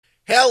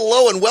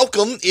Hello and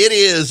welcome. It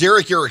is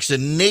Eric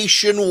Erickson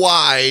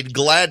nationwide.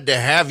 Glad to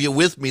have you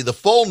with me. The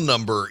phone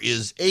number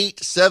is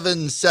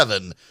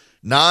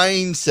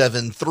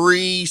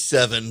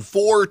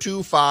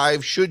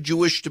 877-973-7425 should you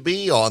wish to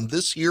be on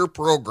this here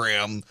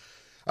program.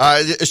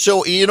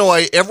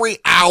 Every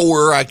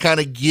hour I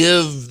kind of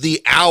give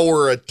the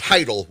hour a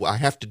title. I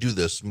have to do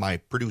this. My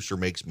producer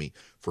makes me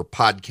for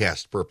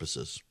podcast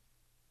purposes.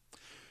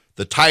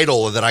 The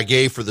title that I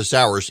gave for this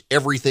hour is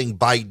Everything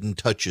Biden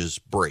Touches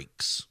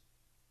Breaks.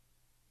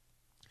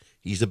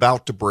 He's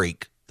about to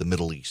break the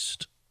Middle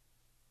East.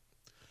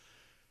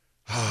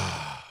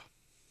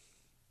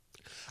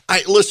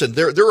 Listen,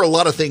 there are a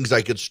lot of things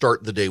I could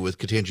start the day with.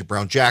 Ketanji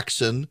Brown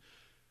Jackson,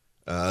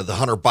 the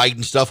Hunter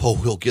Biden stuff. Oh,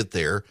 we'll get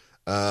there.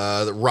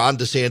 Ron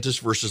DeSantis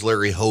versus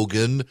Larry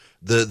Hogan,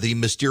 the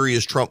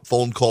mysterious Trump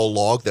phone call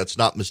log. That's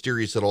not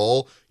mysterious at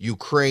all.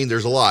 Ukraine,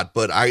 there's a lot.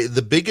 But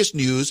the biggest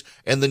news,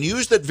 and the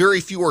news that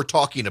very few are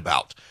talking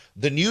about,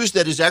 the news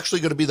that is actually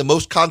going to be the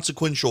most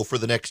consequential for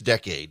the next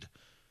decade,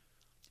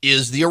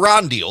 is the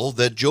Iran deal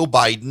that Joe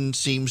Biden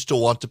seems to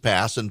want to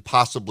pass and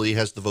possibly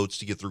has the votes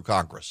to get through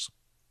Congress.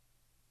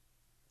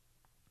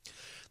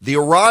 The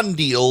Iran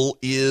deal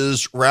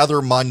is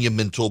rather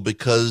monumental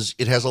because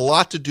it has a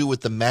lot to do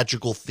with the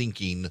magical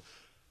thinking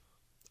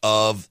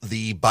of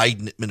the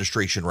Biden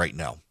administration right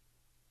now.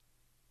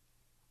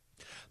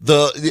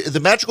 The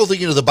magical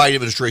thinking of the Biden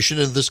administration,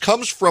 and this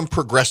comes from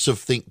progressive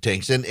think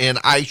tanks, and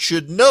I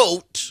should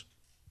note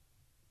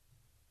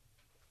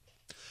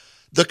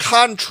the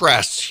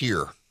contrasts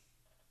here.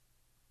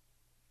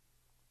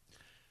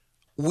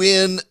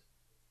 When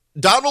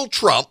Donald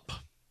Trump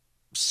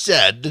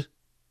said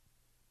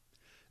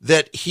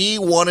that he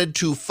wanted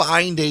to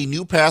find a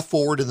new path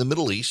forward in the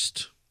Middle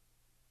East,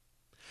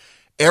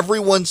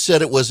 everyone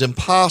said it was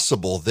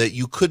impossible, that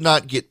you could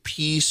not get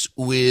peace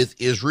with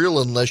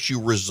Israel unless you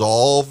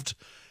resolved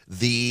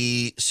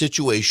the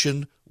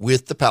situation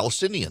with the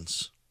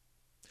Palestinians.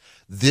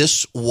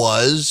 This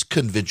was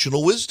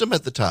conventional wisdom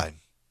at the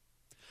time,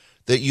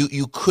 that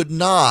you could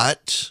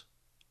not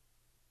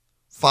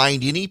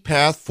find any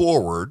path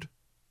forward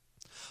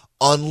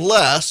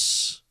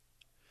unless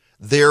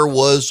there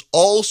was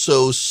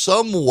also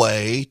some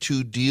way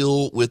to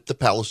deal with the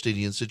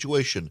Palestinian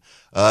situation.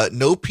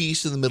 No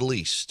peace in the Middle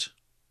East.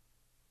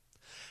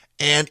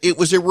 And it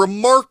was a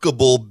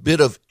remarkable bit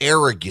of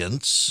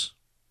arrogance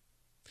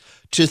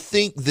to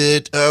think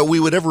that we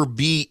would ever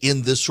be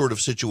in this sort of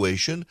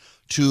situation,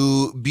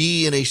 to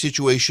be in a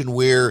situation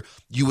where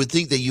you would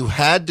think that you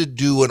had to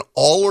do an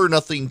all or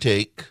nothing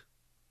take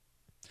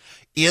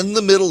in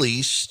the Middle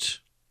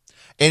East,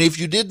 and if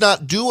you did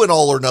not do an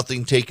all or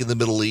nothing take in the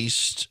Middle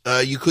East,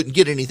 you couldn't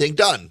get anything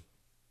done.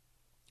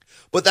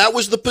 But that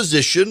was the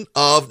position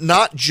of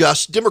not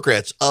just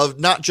Democrats,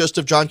 not just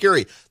of John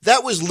Kerry.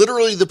 That was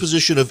literally the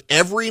position of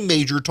every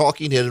major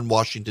talking head in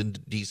Washington,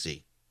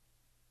 D.C.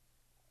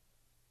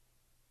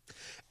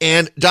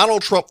 And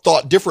Donald Trump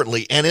thought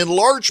differently. And in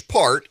large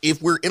part,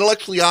 if we're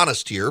intellectually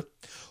honest here,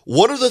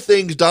 one of the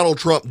things Donald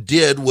Trump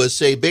did was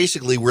say,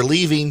 basically, we're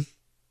leaving.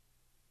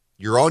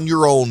 You're on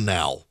your own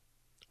now.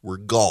 We're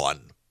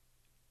gone.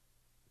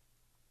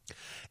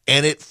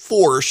 And it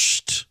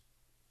forced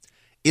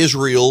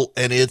Israel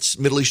and its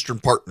Middle Eastern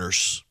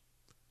partners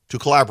to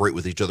collaborate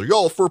with each other.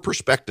 Y'all, for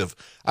perspective,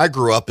 I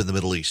grew up in the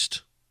Middle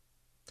East.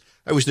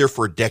 I was there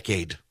for a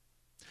decade.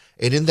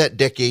 And in that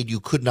decade, you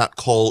could not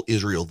call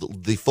Israel.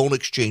 The phone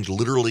exchange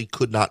literally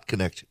could not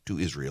connect to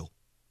Israel.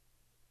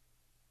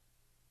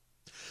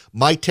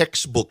 My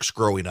textbooks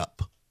growing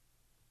up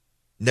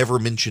never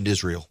mentioned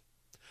Israel.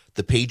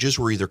 The pages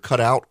were either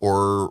cut out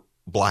or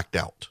blacked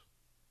out.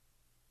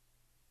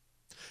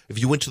 If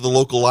you went to the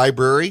local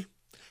library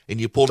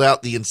and you pulled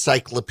out the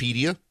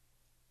encyclopedia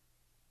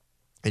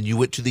and you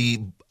went to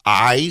the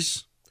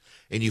eyes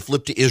and you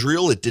flipped to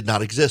Israel, it did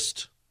not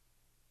exist.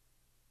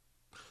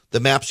 The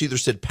maps either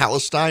said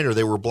Palestine or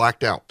they were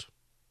blacked out.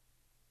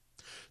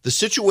 The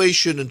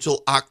situation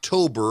until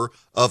October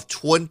of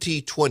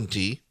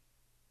 2020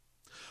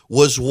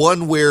 was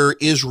one where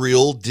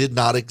Israel did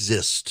not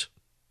exist,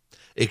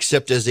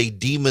 except as a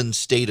demon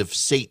state of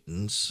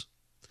Satan's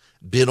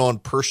bent on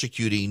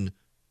persecuting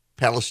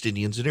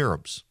Palestinians and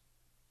Arabs.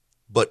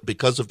 But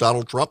because of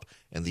Donald Trump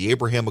and the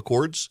Abraham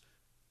Accords,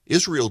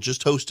 Israel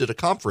just hosted a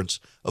conference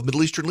of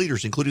Middle Eastern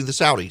leaders, including the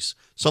Saudis,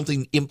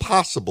 something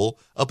impossible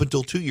up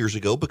until 2 years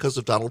ago because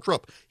of Donald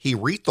Trump. He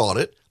rethought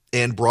it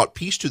and brought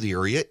peace to the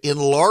area, in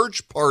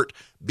large part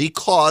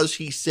because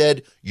he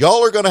said,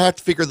 y'all are going to have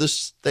to figure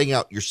this thing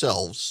out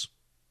yourselves.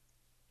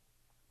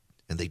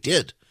 And they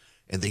did.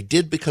 And they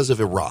did because of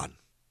Iran.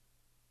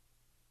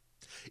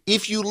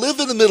 If you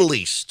live in the Middle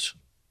East,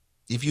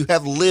 if you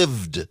have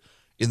lived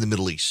in the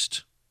Middle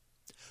East,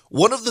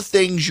 one of the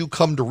things you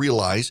come to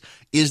realize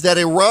is that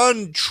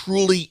Iran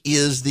truly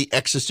is the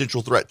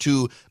existential threat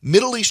to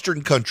Middle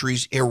Eastern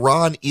countries.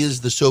 Iran is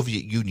the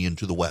Soviet Union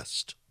to the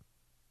West.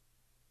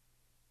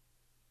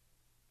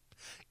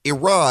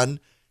 Iran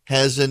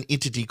has an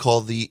entity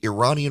called the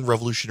Iranian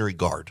Revolutionary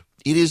Guard.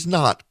 It is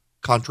not,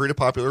 contrary to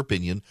popular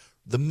opinion,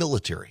 the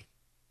military.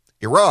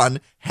 Iran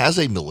has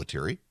a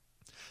military.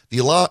 The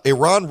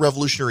Iran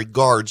Revolutionary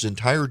Guard's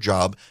entire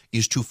job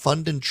is to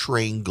fund and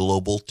train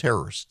global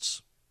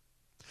terrorists.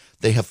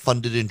 They have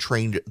funded and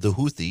trained the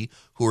Houthi,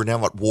 who are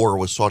now at war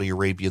with Saudi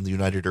Arabia and the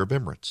United Arab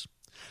Emirates.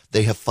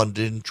 They have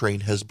funded and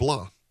trained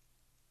Hezbollah.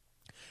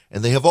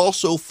 And they have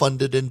also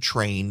funded and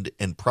trained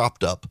and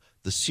propped up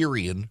the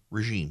Syrian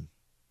regime.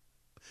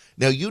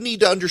 Now, you need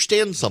to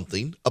understand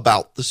something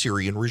about the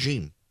Syrian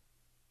regime.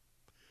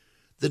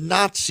 The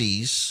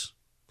Nazis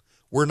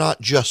were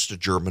not just a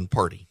German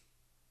party.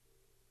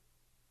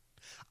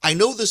 I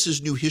know this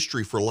is new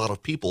history for a lot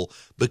of people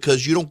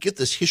because you don't get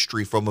this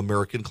history from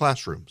American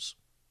classrooms.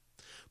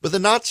 But the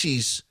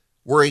Nazis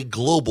were a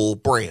global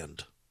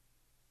brand.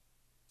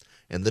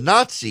 And the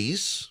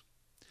Nazis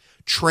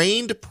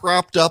trained,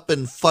 propped up,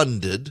 and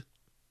funded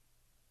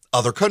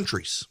other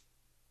countries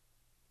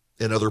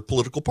and other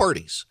political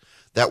parties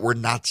that were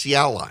Nazi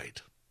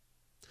allied.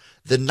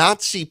 The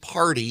Nazi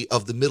party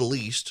of the Middle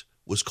East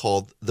was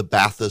called the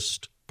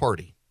Ba'athist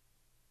Party.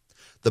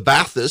 The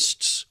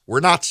Ba'athists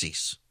were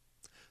Nazis.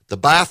 The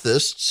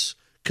Baathists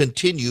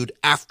continued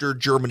after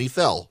Germany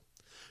fell.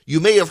 You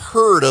may have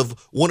heard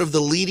of one of the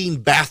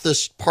leading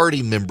Ba'athist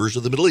party members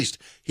of the Middle East.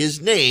 His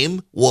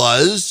name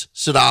was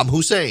Saddam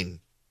Hussein.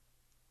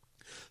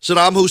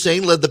 Saddam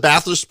Hussein led the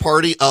Ba'athist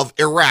Party of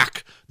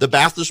Iraq. The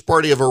Ba'athist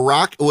Party of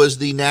Iraq was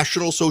the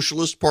National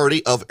Socialist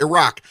Party of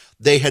Iraq.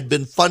 They had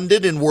been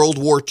funded in World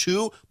War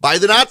II by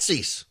the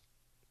Nazis.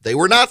 They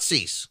were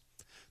Nazis.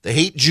 They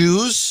hate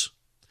Jews.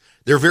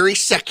 They're very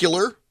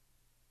secular.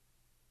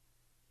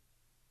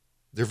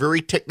 They're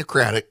very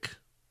technocratic.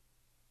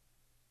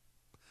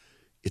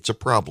 It's a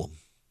problem.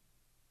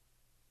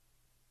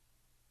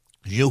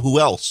 You know who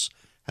else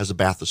has a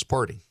Ba'athist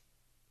party?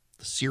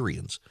 The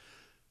Syrians.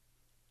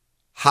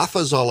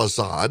 Hafez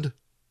al-Assad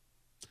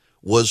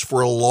was for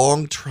a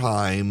long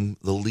time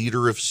the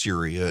leader of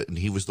Syria, and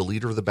he was the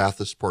leader of the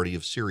Ba'athist Party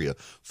of Syria.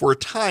 For a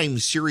time,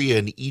 Syria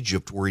and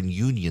Egypt were in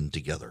union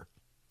together.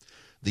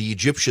 The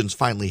Egyptians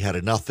finally had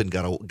enough and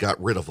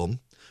got rid of them,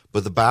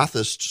 but the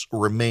Baathists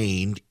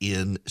remained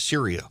in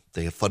Syria.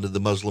 They have funded the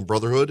Muslim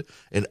Brotherhood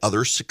and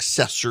other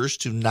successors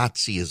to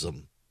Nazism.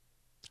 I'm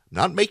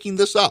not making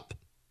this up.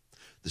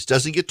 This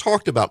doesn't get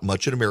talked about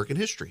much in American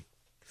history.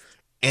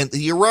 And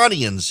the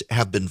Iranians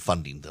have been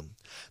funding them.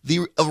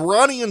 The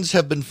Iranians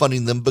have been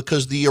funding them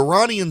because the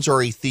Iranians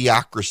are a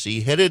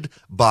theocracy headed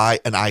by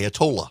an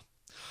Ayatollah.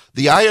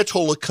 The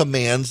Ayatollah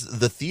commands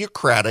the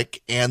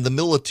theocratic and the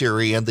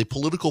military and the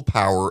political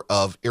power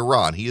of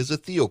Iran. He is a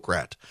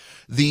theocrat.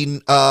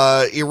 The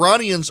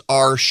Iranians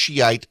are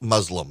Shiite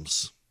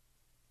Muslims.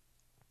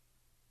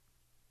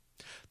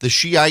 The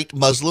Shiite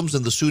Muslims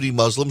and the Sunni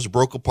Muslims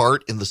broke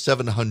apart in the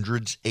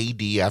 700s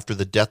AD after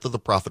the death of the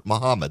Prophet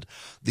Muhammad.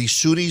 The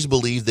Sunnis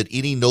believed that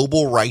any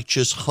noble,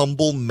 righteous,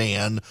 humble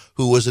man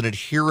who was an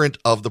adherent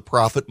of the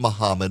Prophet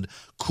Muhammad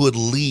could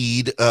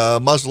lead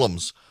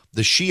Muslims.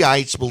 The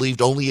Shiites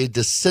believed only a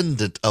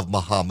descendant of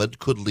Muhammad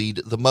could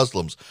lead the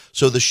Muslims.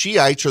 So the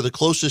Shiites are the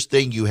closest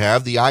thing you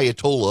have. The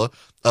Ayatollah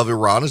of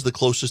Iran is the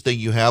closest thing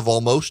you have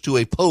almost to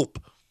a pope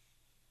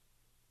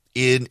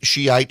in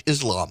Shiite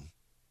Islam.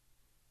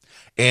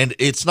 And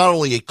it's not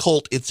only a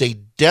cult, it's a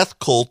death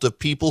cult of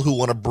people who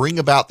want to bring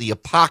about the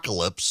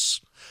apocalypse,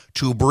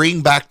 to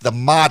bring back the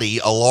Mahdi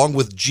along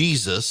with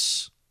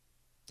Jesus,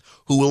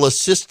 who will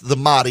assist the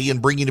Mahdi in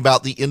bringing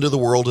about the end of the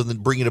world and then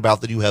bringing about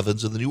the new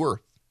heavens and the new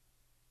earth.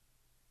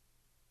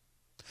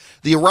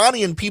 The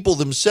Iranian people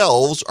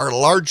themselves are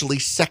largely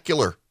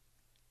secular.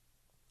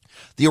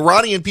 The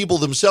Iranian people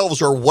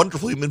themselves are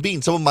wonderful human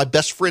beings. Some of my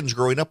best friends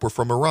growing up were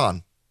from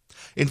Iran.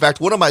 In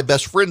fact, one of my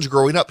best friends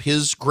growing up,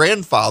 his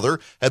grandfather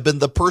had been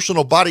the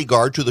personal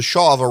bodyguard to the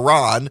Shah of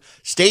Iran,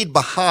 stayed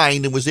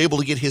behind and was able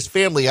to get his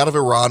family out of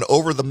Iran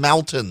over the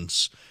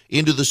mountains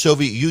into the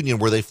Soviet Union,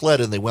 where they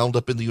fled and they wound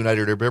up in the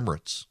United Arab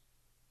Emirates.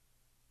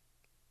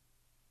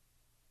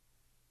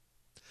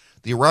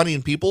 The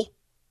Iranian people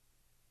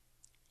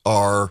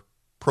are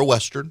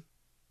pro-Western,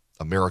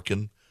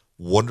 American,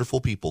 wonderful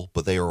people,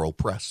 but they are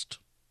oppressed.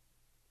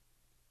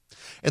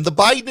 And the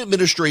Biden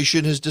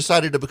administration has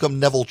decided to become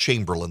Neville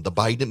Chamberlain. The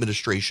Biden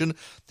administration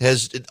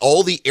has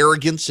all the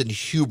arrogance and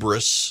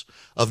hubris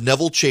of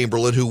Neville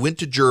Chamberlain, who went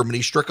to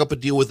Germany, struck up a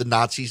deal with the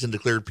Nazis, and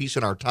declared peace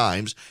in our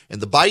times.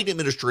 And the Biden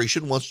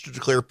administration wants to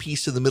declare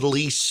peace in the Middle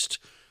East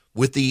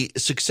with the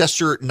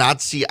successor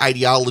Nazi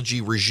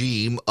ideology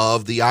regime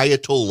of the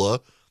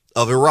Ayatollah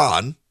of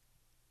Iran.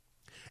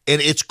 And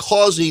it's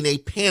causing a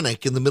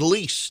panic in the Middle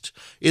East.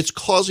 It's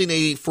causing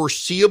a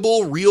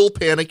foreseeable, real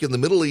panic in the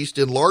Middle East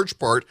in large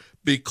part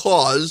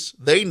because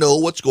they know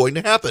what's going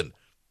to happen.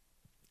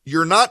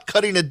 You're not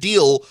cutting a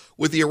deal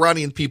with the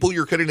Iranian people.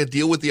 You're cutting a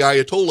deal with the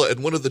Ayatollah.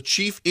 And one of the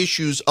chief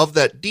issues of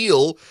that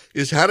deal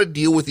is how to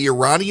deal with the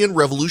Iranian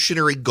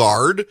Revolutionary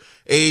Guard,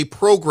 a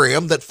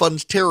program that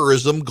funds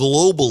terrorism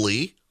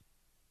globally.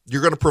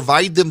 You're going to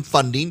provide them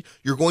funding.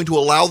 You're going to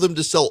allow them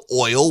to sell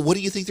oil. What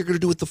do you think they're going to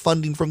do with the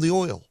funding from the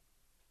oil?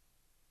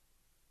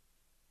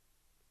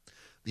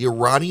 The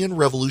Iranian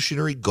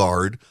Revolutionary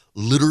Guard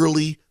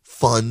literally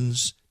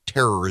funds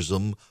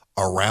terrorism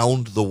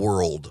around the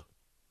world.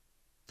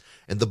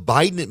 And the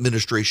Biden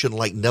administration,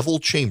 like Neville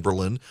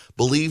Chamberlain,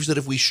 believes that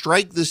if we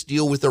strike this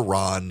deal with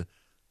Iran,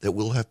 that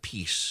we'll have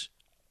peace.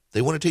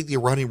 They want to take the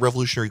Iranian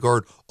Revolutionary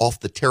Guard off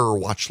the terror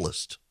watch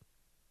list.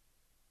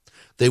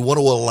 They want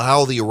to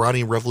allow the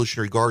Iranian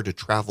Revolutionary Guard to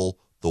travel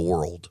the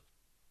world.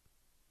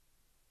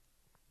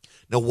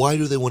 Now, why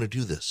do they want to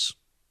do this?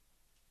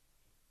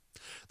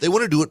 They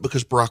want to do it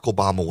because Barack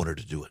Obama wanted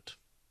to do it.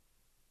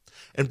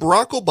 And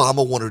Barack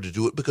Obama wanted to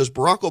do it because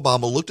Barack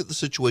Obama looked at the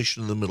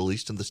situation in the Middle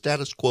East and the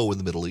status quo in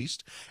the Middle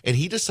East, and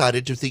he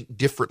decided to think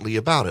differently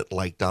about it,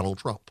 like Donald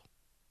Trump.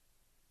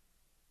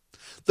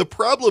 The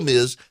problem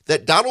is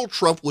that Donald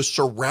Trump was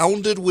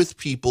surrounded with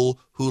people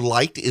who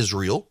liked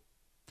Israel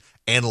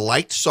and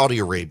liked Saudi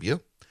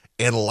Arabia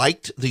and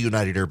liked the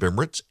United Arab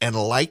Emirates and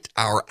liked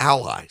our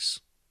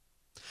allies.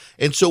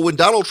 And so when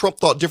Donald Trump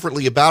thought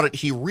differently about it,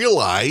 he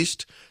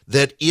realized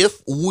that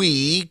if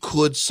we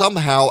could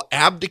somehow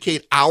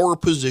abdicate our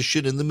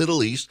position in the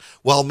Middle East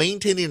while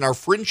maintaining our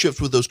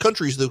friendships with those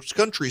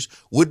countries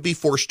would be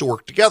forced to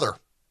work together.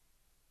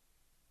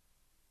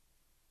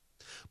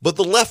 But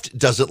the left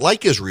doesn't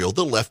like Israel.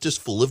 The left is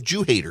full of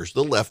Jew haters.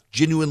 The left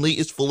genuinely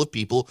is full of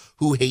people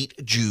who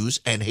hate Jews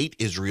and hate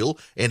Israel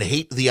and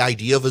hate the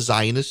idea of a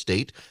Zionist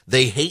state.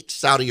 They hate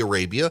Saudi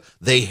Arabia.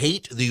 They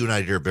hate the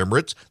United Arab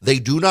Emirates. They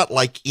do not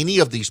like any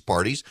of these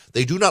parties.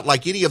 They do not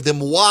like any of them.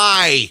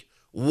 Why?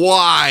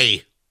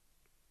 Why?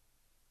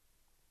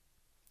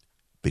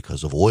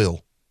 Because of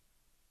oil.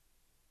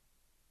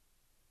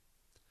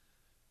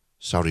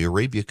 Saudi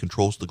Arabia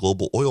controls the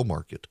global oil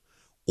market.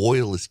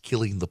 Oil is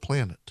killing the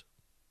planet.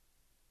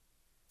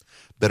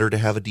 Better to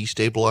have a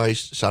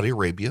destabilized Saudi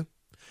Arabia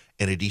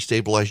and a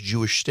destabilized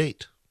Jewish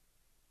state.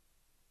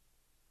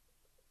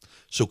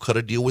 So cut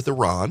a deal with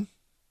Iran,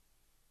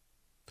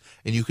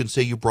 and you can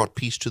say you brought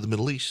peace to the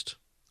Middle East.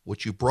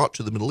 What you brought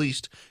to the Middle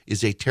East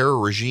is a terror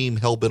regime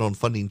hell-bent on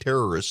funding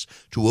terrorists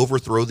to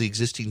overthrow the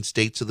existing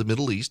states of the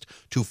Middle East,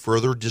 to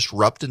further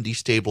disrupt and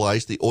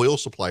destabilize the oil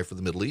supply for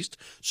the Middle East,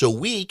 so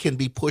we can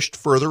be pushed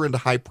further into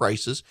high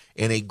prices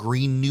and a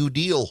Green New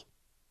Deal.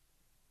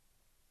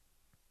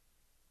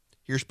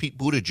 Here's Pete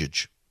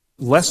Buttigieg.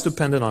 Less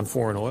dependent on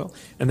foreign oil,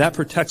 and that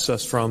protects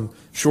us from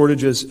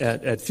shortages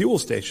at fuel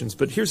stations.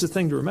 But here's the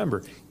thing to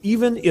remember.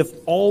 Even if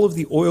all of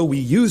the oil we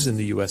use in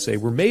the USA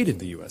were made in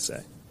the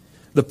USA,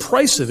 the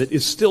price of it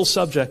is still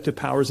subject to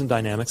powers and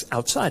dynamics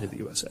outside of the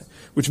USA,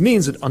 which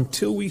means that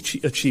until we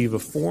achieve a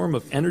form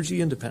of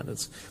energy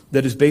independence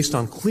that is based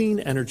on clean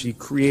energy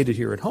created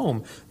here at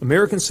home,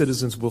 American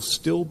citizens will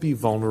still be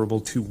vulnerable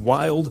to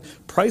wild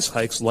price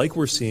hikes like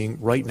we're seeing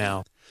right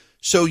now.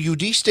 So you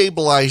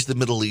destabilize the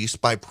Middle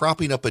East by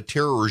propping up a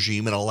terror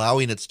regime and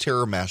allowing its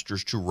terror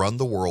masters to run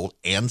the world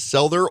and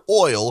sell their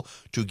oil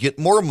to get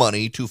more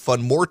money to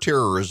fund more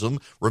terrorism.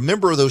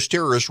 Remember, those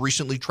terrorists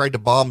recently tried to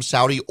bomb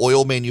Saudi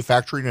oil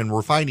manufacturing and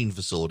refining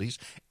facilities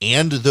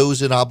and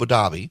those in Abu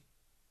Dhabi.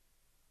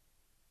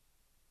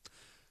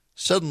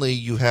 Suddenly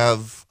you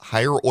have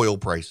higher oil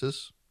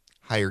prices,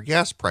 higher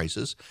gas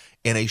prices,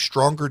 and a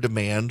stronger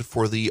demand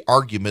for the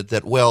argument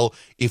that, well,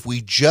 if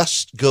we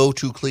just go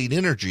to clean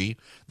energy,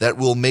 that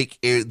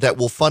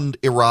will fund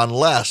Iran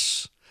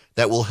less,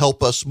 that will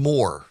help us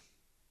more.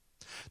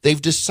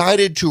 They've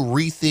decided to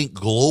rethink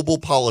global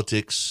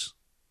politics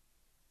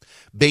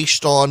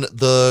based on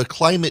the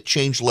climate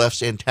change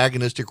left's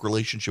antagonistic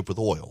relationship with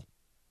oil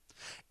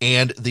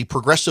and the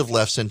progressive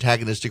left's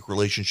antagonistic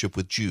relationship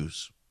with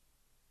Jews.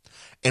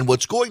 And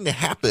what's going to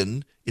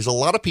happen is a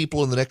lot of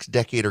people in the next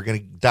decade are going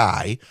to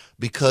die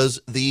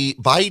because the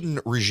Biden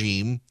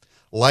regime,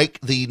 like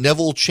the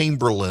Neville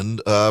Chamberlain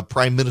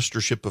prime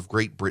ministership of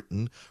Great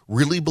Britain,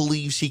 really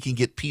believes he can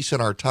get peace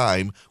in our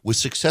time with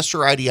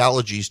successor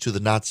ideologies to the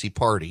Nazi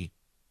Party.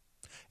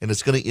 And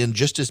it's going to end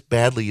just as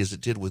badly as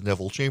it did with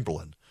Neville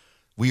Chamberlain.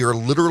 We are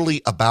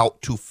literally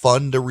about to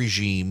fund a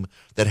regime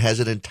that has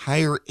an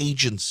entire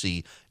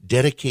agency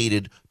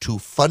dedicated to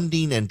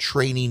funding and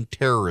training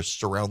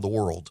terrorists around the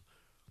world.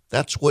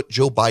 That's what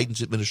Joe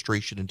Biden's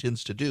administration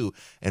intends to do,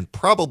 and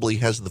probably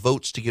has the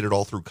votes to get it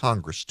all through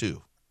Congress,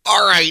 too.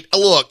 All right,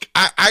 look,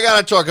 I got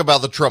to talk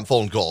about the Trump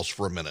phone calls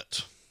for a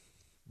minute.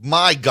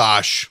 My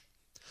gosh.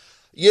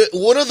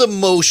 One of the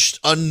most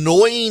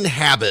annoying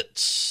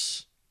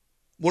habits,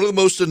 one of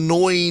the most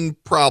annoying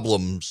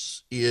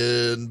problems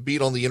in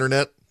being on the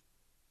internet,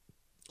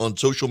 on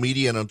social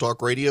media, and on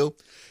talk radio,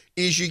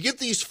 is you get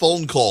these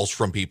phone calls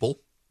from people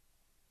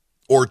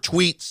or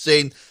tweets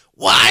saying,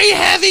 "Why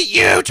haven't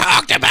you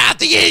talked about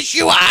the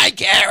issue I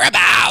care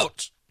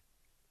about?"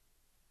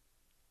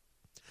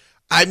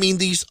 I mean,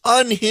 these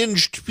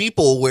unhinged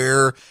people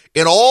where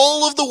in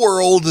all of the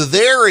world,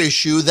 their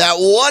issue, that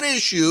one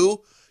issue,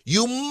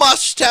 you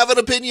must have an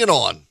opinion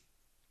on.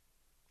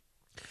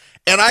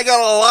 And I got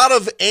a lot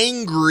of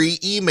angry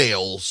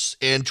emails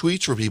and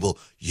tweets from people.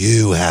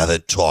 "You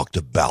haven't talked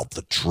about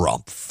the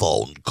Trump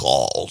phone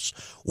calls.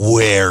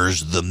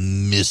 Where's the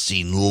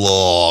missing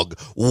log?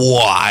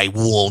 Why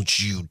won't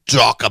you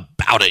talk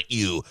about it,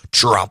 you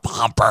Trump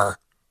humper?"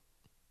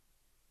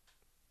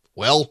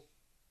 Well,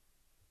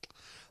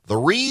 The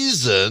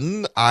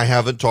reason I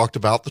haven't talked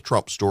about the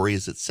Trump story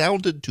is it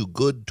sounded too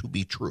good to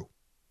be true.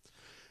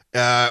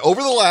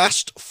 Over the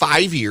last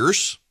 5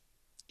 years,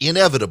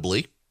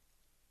 inevitably,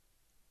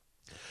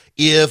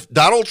 if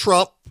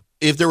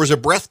there was a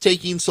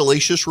breathtaking,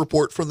 salacious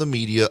report from the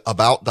media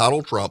about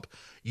Donald Trump,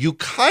 you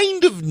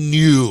kind of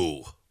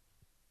knew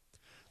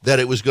that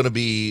it was going to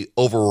be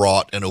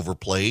overwrought and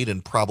overplayed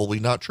and probably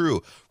not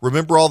true.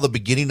 Remember all the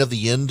beginning of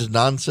the end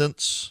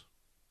nonsense?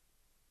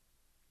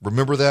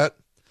 Remember that?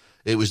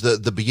 It was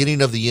the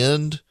beginning of the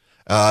end.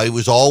 It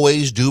was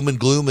always doom and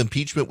gloom.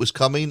 Impeachment was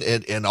coming,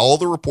 and all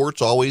the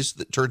reports always,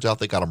 it turns out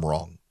they got them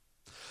wrong.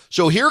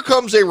 So here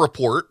comes a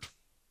report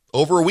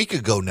over a week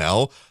ago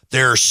now.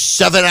 There's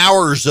 7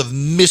 hours of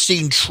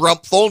missing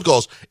Trump phone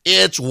calls.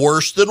 It's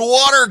worse than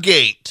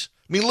Watergate.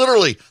 I mean,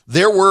 literally,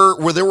 there were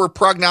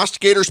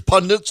prognosticators,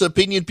 pundits,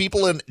 opinion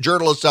people, and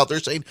journalists out there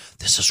saying,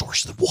 this is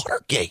worse than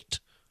Watergate.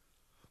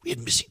 We had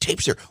missing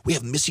tapes there. We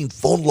have missing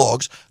phone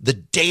logs the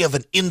day of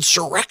an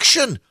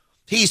insurrection.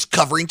 He's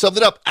covering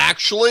something up.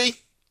 Actually,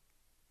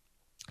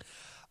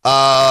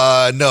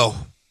 no.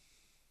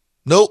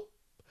 Nope.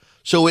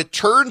 So it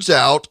turns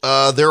out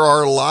there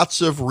are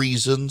lots of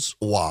reasons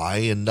why,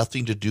 and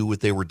nothing to do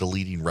with they were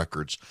deleting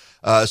records.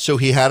 So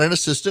he had an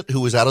assistant who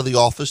was out of the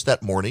office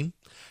that morning,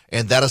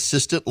 and that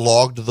assistant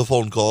logged the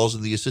phone calls,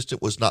 and the assistant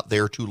was not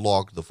there to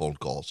log the phone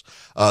calls.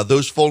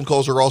 Those phone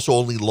calls are also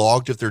only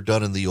logged if they're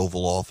done in the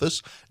Oval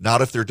Office,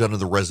 not if they're done in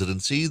the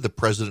residency. The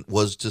president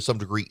was to some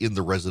degree in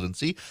the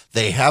residency.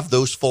 They have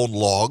those phone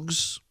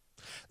logs.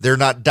 They're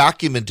not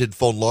documented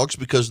phone logs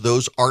because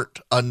those aren't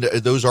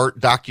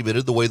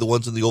documented the way the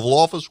ones in the Oval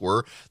Office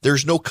were.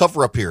 There's no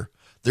cover up here.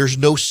 There's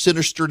no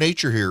sinister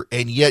nature here.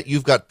 And yet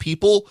you've got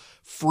people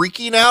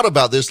freaking out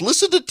about this.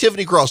 Listen to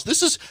Tiffany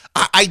Cross.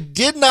 I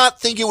did not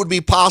think it would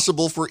be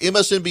possible for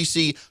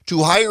MSNBC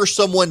to hire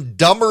someone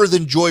dumber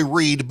than Joy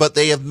Reid, but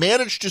they have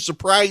managed to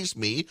surprise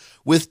me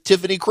with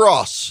Tiffany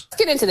Cross.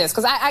 Let's get into this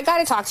because I got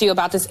to talk to you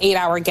about this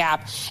 8-hour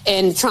gap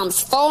in Trump's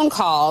phone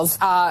calls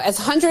as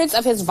hundreds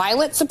of his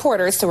violent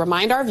supporters, to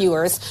remind our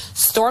viewers,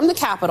 stormed the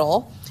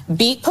Capitol,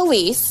 beat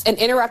police, and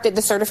interrupted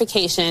the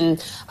certification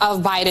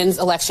of Biden's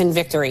election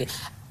victory.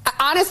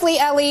 Honestly,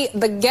 Ellie,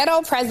 the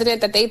ghetto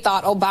president that they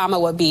thought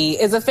Obama would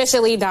be is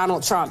officially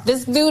Donald Trump.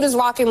 This dude is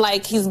walking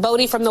like he's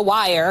Bodie from The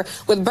Wire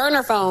with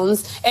burner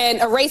phones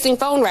and erasing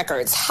phone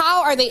records.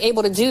 How are they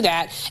able to do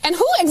that? And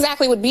who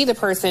exactly would be the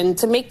person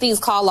to make these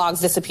call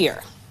logs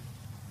disappear?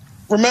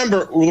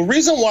 Remember, the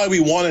reason why we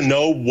want to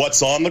know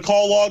what's on the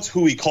call logs,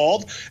 who he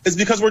called, is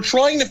because we're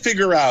trying to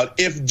figure out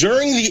if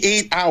during the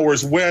 8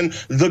 hours when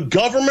the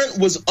government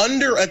was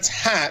under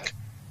attack,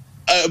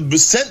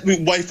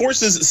 sent by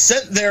forces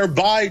sent there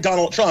by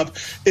Donald Trump,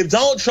 if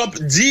Donald Trump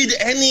did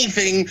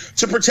anything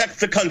to protect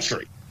the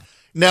country.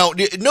 Now,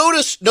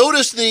 notice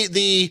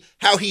the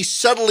how he's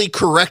subtly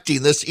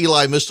correcting this.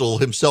 Eli Mistel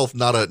himself,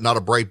 not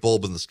a bright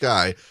bulb in the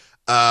sky,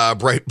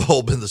 bright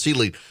bulb in the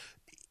ceiling.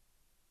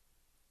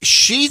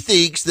 She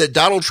thinks that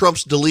Donald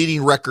Trump's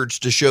deleting records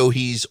to show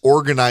he's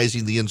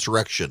organizing the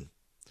insurrection.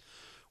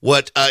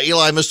 What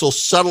Eli Mistel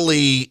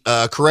subtly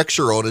corrects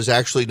her on is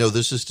actually, no,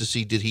 this is to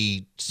see, did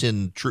he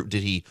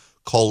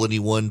call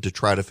anyone to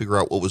try to figure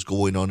out what was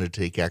going on and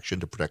take action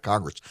to protect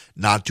Congress,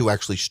 not to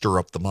actually stir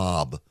up the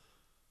mob.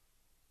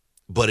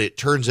 But it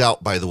turns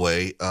out, by the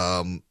way,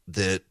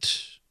 that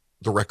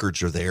the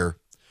records are there.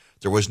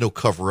 There was no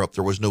cover-up.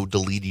 There was no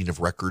deleting of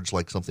records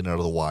like something out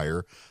of The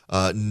Wire.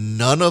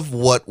 None of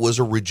what was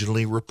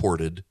originally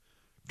reported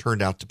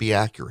turned out to be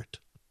accurate.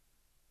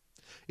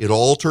 It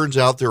all turns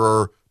out there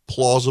are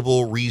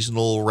plausible,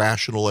 reasonable,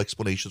 rational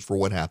explanations for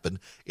what happened.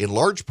 In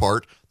large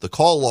part, the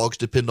call logs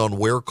depend on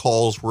where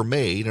calls were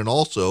made, and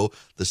also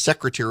the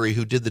secretary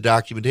who did the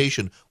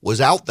documentation was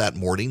out that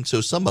morning,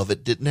 so some of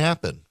it didn't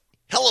happen.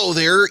 Hello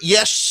there.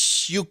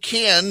 Yes, you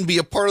can be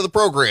a part of the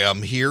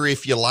program here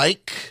if you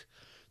like.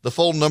 The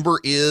phone number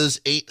is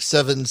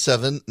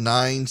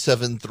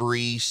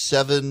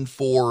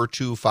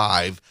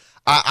 877-973-7425.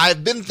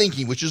 I've been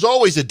thinking, which is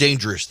always a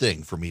dangerous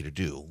thing for me to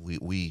do,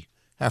 we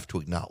have to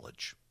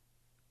acknowledge.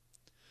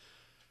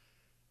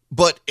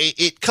 But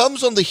it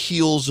comes on the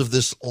heels of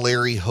this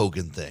Larry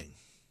Hogan thing.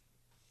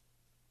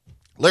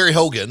 Larry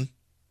Hogan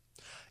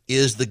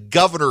is the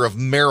governor of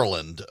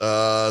Maryland.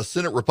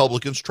 Senate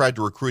Republicans tried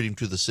to recruit him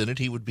to the Senate.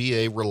 He would be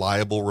a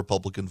reliable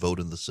Republican vote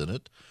in the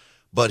Senate.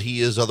 But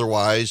he is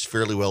otherwise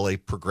fairly well a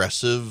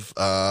progressive.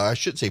 I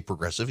shouldn't say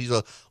progressive. He's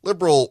a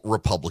liberal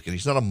Republican.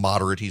 He's not a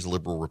moderate. He's a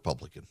liberal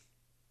Republican.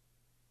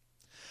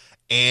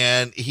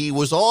 And he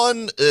was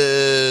on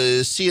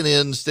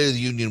CNN State of the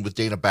Union with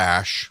Dana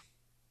Bash,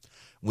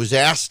 was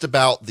asked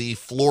about the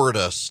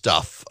Florida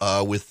stuff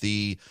with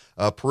the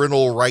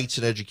parental rights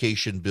and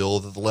education bill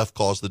that the left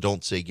calls the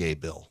Don't Say Gay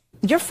bill.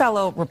 Your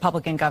fellow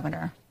Republican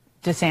governor,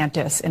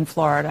 DeSantis in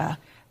Florida,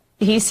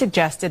 he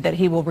suggested that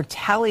he will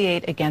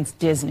retaliate against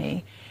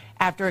Disney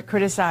after it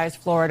criticized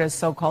Florida's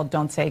so-called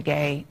Don't Say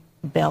Gay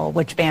bill,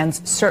 which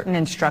bans certain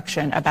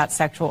instruction about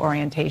sexual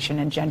orientation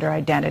and gender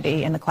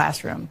identity in the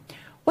classroom.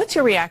 What's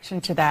your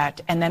reaction to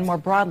that? And then more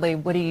broadly,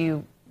 what do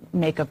you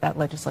make of that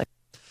legislation?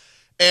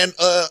 And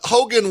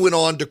Hogan went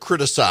on to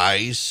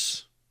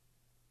criticize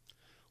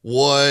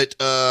what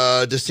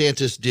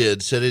DeSantis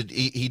did, said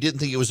he didn't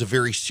think it was a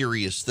very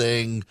serious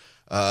thing.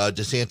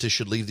 DeSantis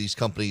should leave these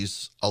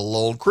companies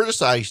alone,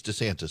 criticized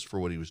DeSantis for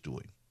what he was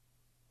doing.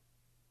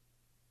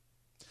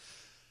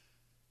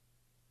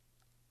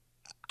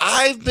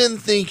 I've been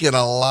thinking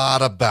a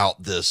lot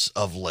about this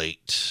of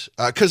late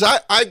because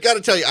I've got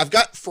to tell you, I've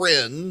got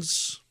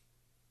friends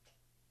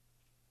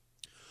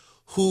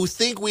who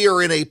think we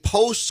are in a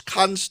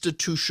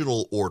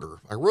post-constitutional order.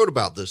 I wrote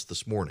about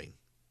this morning.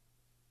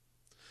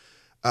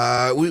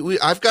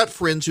 I've got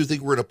friends who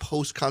think we're in a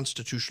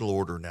post-constitutional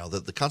order now,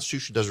 that the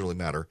Constitution doesn't really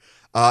matter.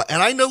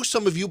 And I know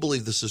some of you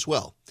believe this as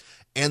well.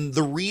 And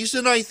the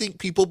reason I think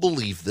people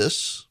believe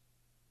this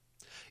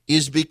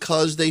is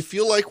because they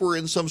feel like we're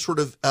in some sort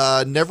of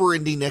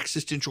never-ending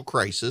existential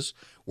crisis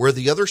where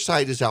the other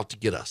side is out to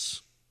get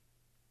us.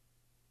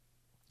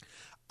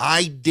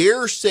 I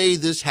dare say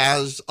this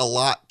has a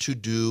lot to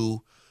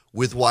do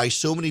with why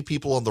so many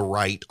people on the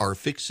right are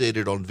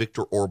fixated on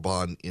Viktor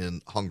Orban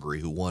in Hungary,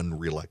 who won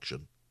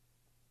re-election.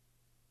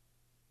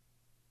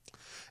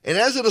 And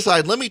as an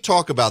aside, let me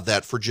talk about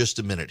that for just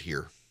a minute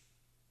here.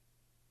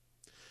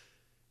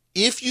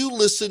 If you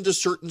listen to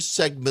certain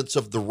segments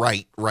of the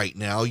right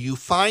now, you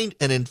find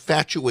an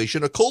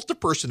infatuation, a cult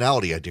of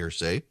personality, I dare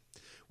say,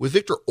 with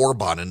Viktor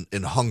Orban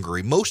in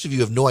Hungary. Most of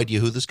you have no idea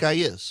who this guy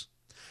is.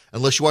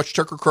 Unless you watch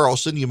Tucker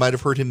Carlson, you might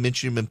have heard him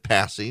mention him in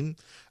passing.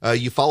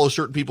 You follow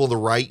certain people on the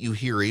right, you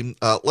hear him.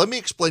 Let me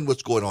explain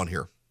what's going on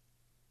here.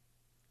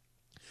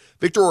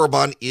 Viktor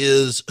Orban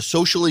is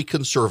socially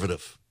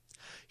conservative.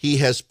 He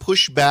has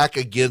pushed back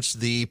against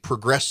the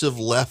progressive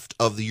left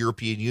of the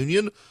European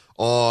Union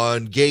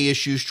on gay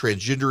issues,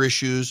 transgender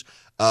issues,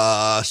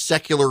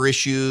 secular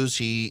issues.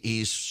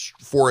 He's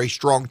for a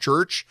strong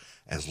church,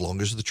 as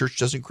long as the church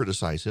doesn't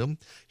criticize him.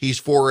 He's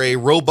for a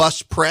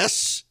robust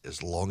press,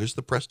 as long as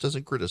the press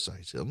doesn't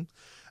criticize him.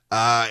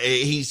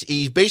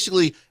 He's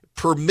basically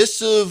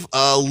permissive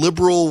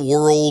liberal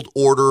world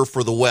order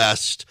for the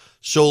West,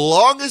 so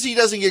long as he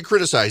doesn't get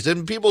criticized.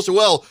 And people say,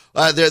 well,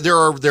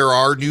 there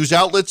are news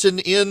outlets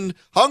in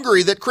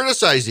Hungary that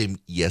criticize him.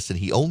 Yes, and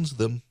he owns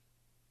them.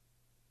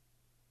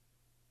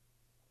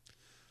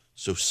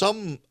 So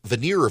some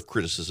veneer of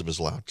criticism is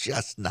allowed,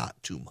 just not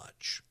too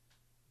much.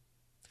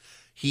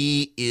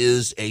 He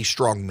is a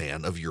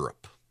strongman of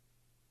Europe.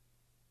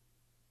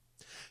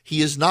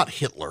 He is not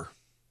Hitler,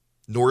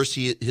 nor is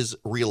his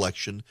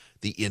re-election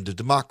the end of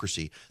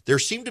democracy. There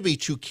seem to be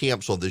two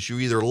camps on this. You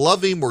either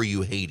love him or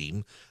you hate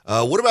him.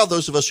 What about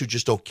those of us who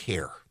just don't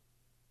care?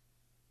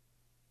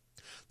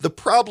 The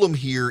problem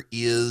here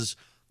is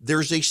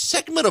there's a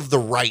segment of the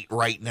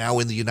right now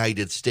in the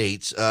United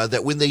States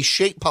that when they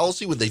shape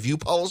policy, when they view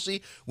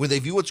policy, when they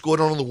view what's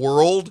going on in the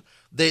world,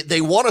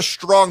 they want a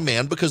strong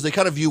man because they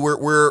kind of view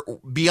we're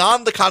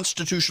beyond the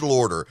constitutional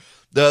order.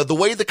 The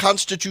way the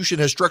Constitution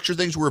has structured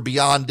things, we're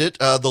beyond it.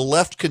 The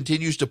left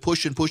continues to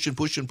push and push and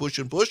push and push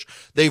and push.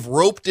 They've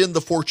roped in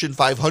the Fortune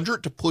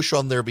 500 to push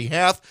on their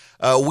behalf.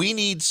 We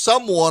need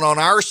someone on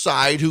our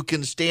side who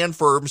can stand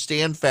firm,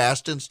 stand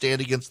fast, and stand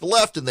against the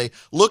left. And they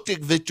looked at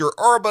Viktor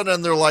Orban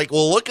and they're like,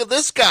 well, look at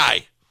this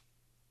guy.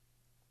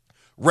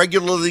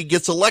 Regularly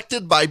gets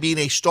elected by being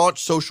a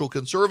staunch social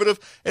conservative.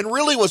 And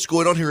really what's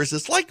going on here is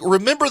this, like,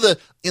 remember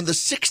in the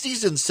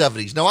 60s and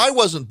 70s. Now, I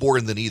wasn't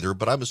born then either,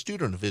 but I'm a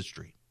student of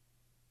history.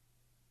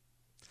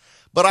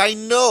 But I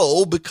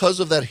know because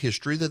of that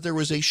history that there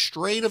was a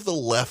strain of the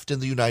left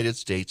in the United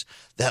States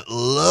that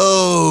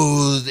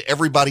loathed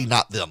everybody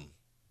not them.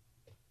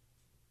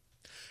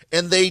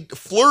 And they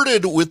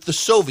flirted with the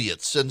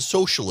Soviets and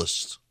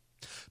socialists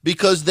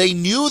because they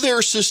knew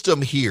their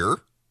system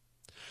here.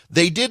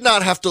 They did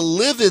not have to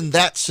live in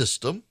that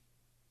system.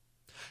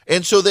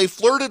 And so they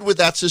flirted with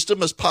that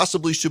system as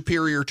possibly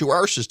superior to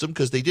our system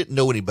because they didn't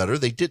know any better.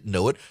 They didn't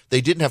know it.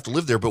 They didn't have to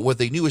live there. But what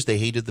they knew is they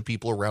hated the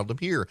people around them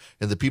here.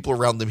 And the people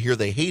around them here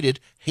they hated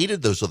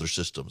those other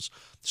systems.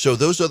 So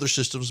those other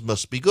systems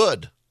must be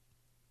good.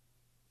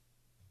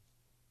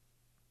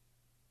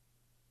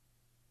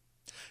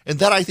 And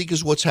that, I think,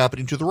 is what's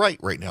happening to the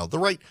right now. The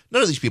right,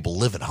 none of these people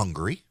live in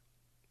Hungary.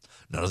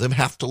 None of them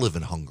have to live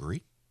in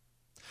Hungary.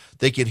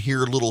 They can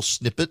hear little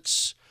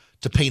snippets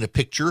to paint a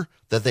picture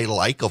that they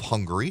like of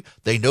Hungary.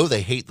 They know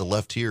they hate the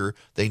left here.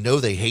 They know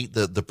they hate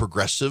the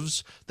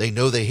progressives. They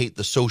know they hate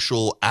the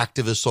social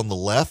activists on the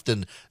left.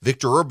 And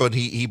Viktor Orban,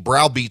 he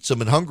browbeats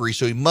them in Hungary,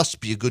 so he must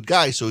be a good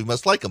guy, so he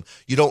must like them.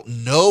 You don't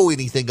know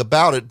anything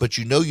about it, but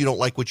you know you don't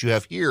like what you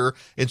have here.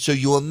 And so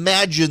you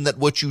imagine that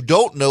what you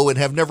don't know and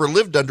have never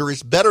lived under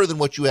is better than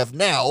what you have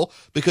now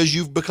because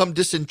you've become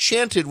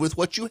disenchanted with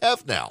what you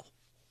have now.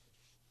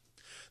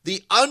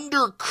 The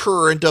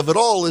undercurrent of it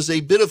all is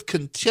a bit of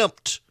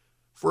contempt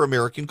for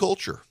American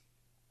culture.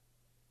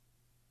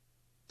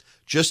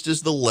 Just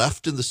as the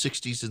left in the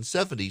 60s and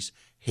 70s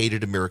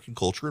hated American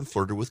culture and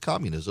flirted with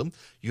communism,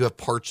 you have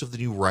parts of the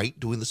new right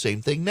doing the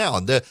same thing now.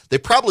 And they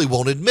probably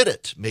won't admit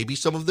it. Maybe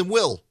some of them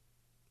will.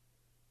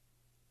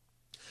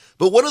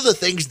 But one of the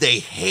things they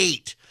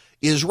hate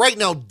is right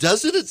now,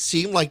 doesn't it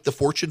seem like the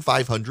Fortune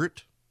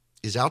 500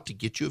 is out to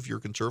get you if you're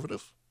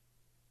conservative?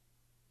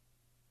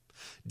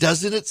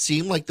 Doesn't it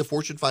seem like the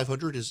Fortune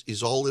 500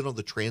 is all in on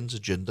the trans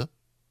agenda?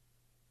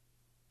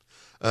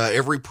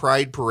 Every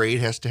pride parade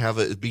has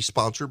to be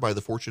sponsored by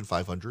the Fortune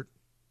 500.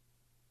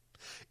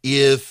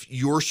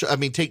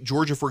 Take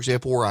Georgia, for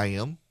example, where I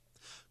am.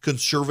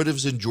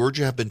 Conservatives in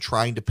Georgia have been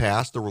trying to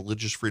pass the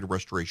Religious Freedom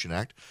Restoration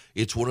Act.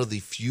 It's one of the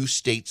few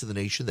states in the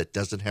nation that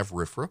doesn't have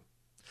RFRA.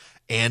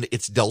 And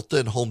it's Delta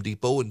and Home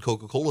Depot and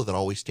Coca-Cola that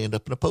always stand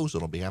up and oppose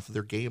it on behalf of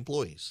their gay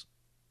employees.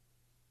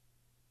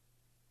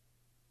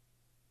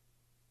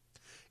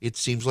 It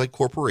seems like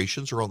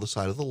corporations are on the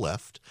side of the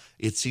left.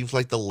 It seems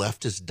like the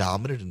left is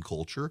dominant in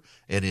culture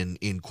and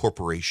in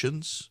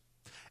corporations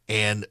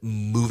and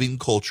moving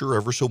culture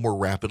ever so more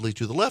rapidly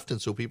to the left.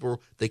 And so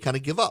people, they kind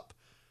of give up.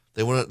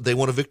 They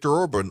want a Viktor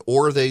Orban,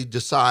 or they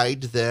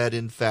decide that,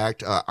 in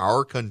fact,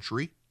 our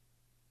country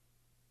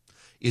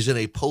is in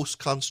a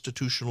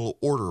post-constitutional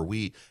order.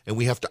 We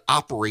have to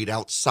operate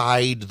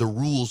outside the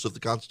rules of the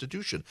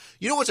Constitution.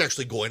 You know what's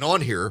actually going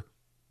on here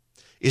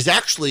is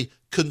actually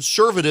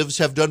conservatives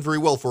have done very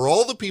well. For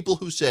all the people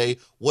who say,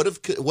 what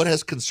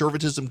has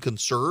conservatism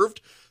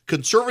conserved?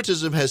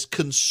 Conservatism has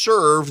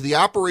conserved the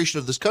operation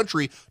of this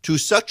country to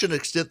such an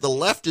extent the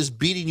left is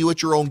beating you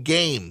at your own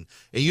game.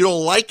 And you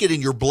don't like it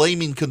and you're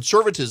blaming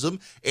conservatism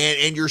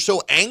and you're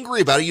so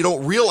angry about it you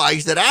don't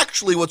realize that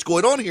actually what's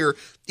going on here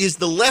is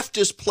the left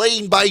is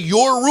playing by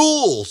your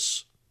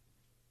rules.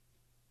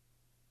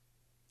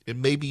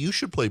 And maybe you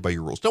should play by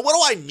your rules. Now, what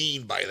do I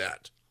mean by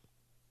that?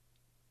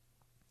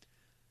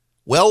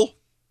 Well,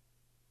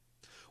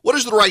 what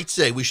does the right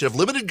say? We should have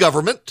limited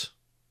government.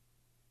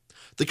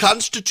 The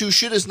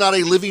Constitution is not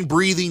a living,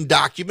 breathing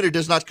document. It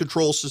does not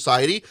control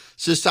society.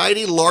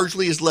 Society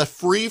largely is left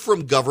free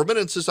from government,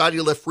 and society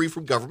left free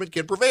from government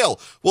can prevail.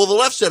 Well, the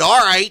left said,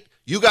 all right,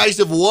 you guys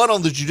have won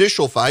on the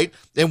judicial fight,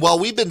 and while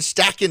we've been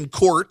stacking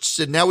courts,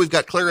 and now we've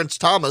got Clarence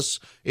Thomas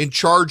in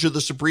charge of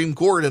the Supreme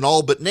Court in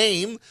all but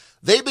name,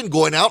 they've been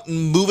going out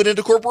and moving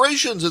into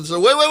corporations. And so,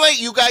 wait,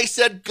 you guys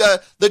said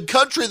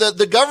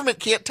the government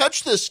can't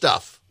touch this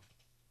stuff.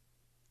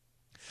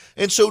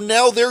 And so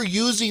now they're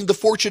using the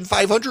Fortune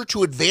 500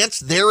 to advance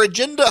their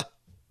agenda.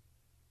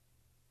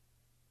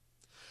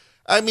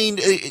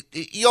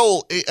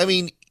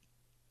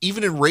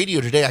 Even in radio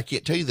today, I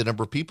can't tell you the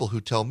number of people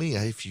who tell me,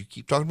 if you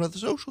keep talking about the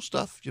social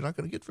stuff, you're not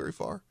going to get very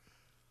far.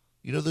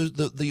 You know,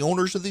 the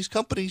owners of these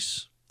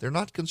companies, they're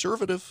not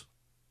conservative.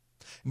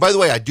 And by the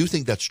way, I do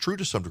think that's true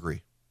to some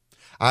degree.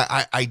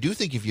 I do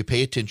think if you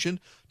pay attention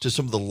to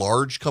some of the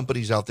large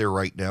companies out there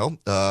right now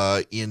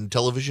in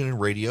television and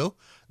radio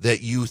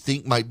that you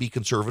think might be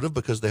conservative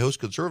because they host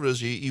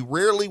conservatives, you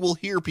rarely will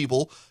hear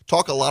people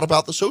talk a lot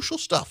about the social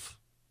stuff.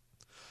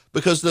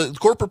 Because the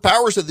corporate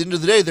powers, at the end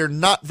of the day, they're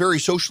not very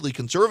socially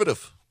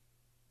conservative.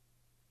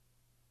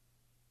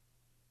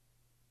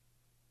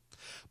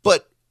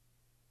 But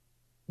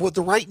what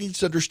the right needs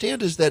to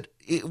understand is that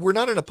we're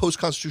not in a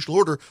post-constitutional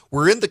order.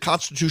 We're in the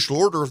constitutional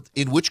order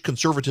in which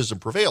conservatism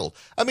prevailed.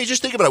 I mean,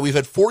 just think about it. We've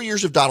had 4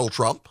 years of Donald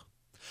Trump.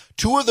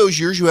 2 of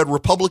those years, you had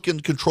Republican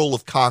control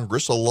of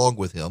Congress along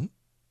with him.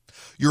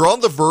 You're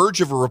on the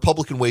verge of a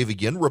Republican wave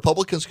again.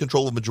 Republicans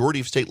control a majority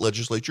of state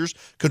legislatures,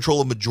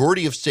 control a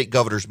majority of state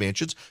governors'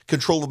 mansions,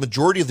 control a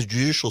majority of the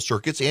judicial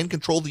circuits, and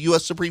control the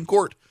U.S. Supreme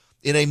Court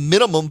in a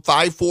minimum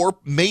 5-4,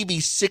 maybe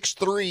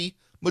 6-3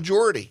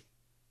 majority.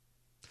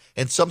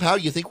 And somehow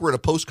you think we're in a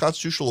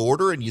post-constitutional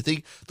order and you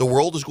think the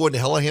world is going to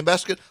hell in a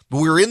handbasket? But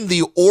we're in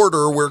the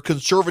order where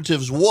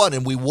conservatives won,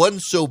 and we won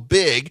so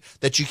big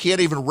that you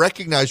can't even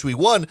recognize we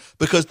won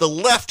because the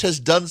left has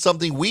done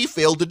something we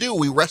failed to do.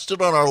 We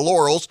rested on our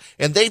laurels,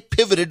 and they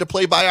pivoted to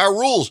play by our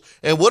rules.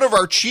 And one of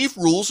our chief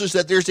rules is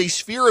that there's a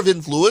sphere of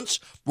influence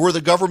where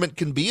the government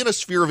can be and a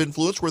sphere of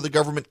influence where the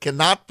government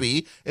cannot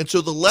be. And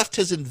so the left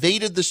has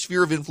invaded the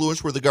sphere of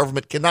influence where the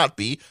government cannot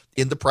be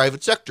in the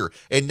private sector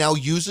and now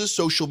uses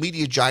social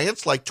media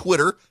giants like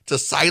Twitter to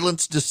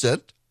silence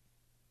dissent.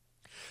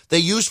 They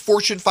use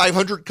Fortune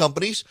 500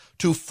 companies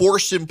to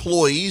force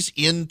employees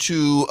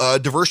into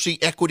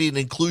diversity, equity, and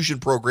inclusion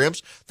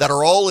programs that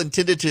are all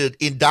intended to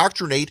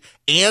indoctrinate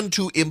and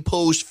to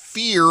impose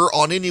fear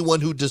on anyone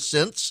who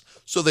dissents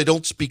so they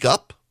don't speak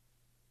up.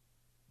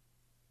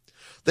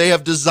 They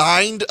have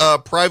designed a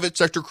private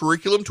sector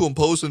curriculum to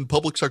impose in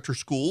public sector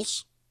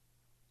schools.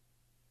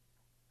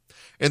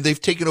 And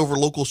they've taken over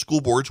local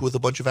school boards with a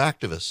bunch of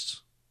activists.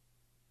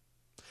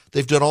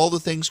 They've done all the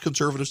things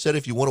conservatives said,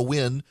 if you want to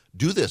win,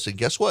 do this. And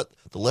guess what?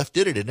 The left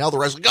did it. And now the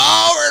right's like,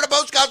 oh, we're in a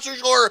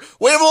post-constitutional order.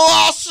 We have a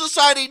lost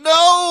society.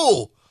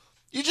 No.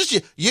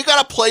 You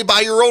got to play by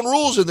your own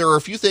rules. And there are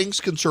a few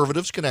things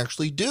conservatives can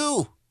actually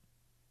do.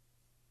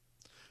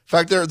 In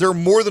fact, there are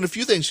more than a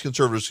few things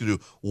conservatives can do.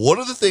 One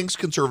of the things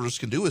conservatives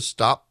can do is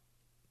stop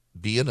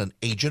being an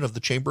agent of the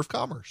Chamber of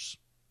Commerce.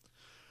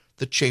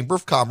 The Chamber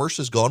of Commerce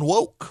has gone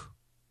woke.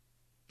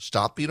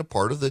 Stop being a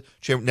part of the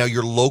chamber. Now,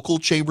 your local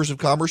chambers of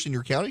commerce in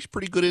your county is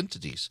pretty good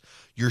entities.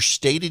 Your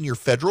state and your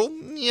federal,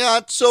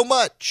 not so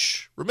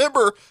much.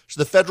 Remember,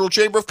 the Federal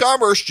Chamber of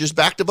Commerce just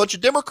backed a bunch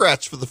of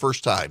Democrats for the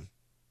first time.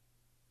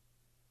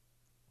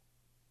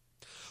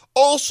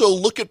 Also,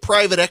 look at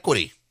private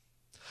equity.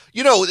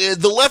 You know,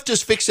 the left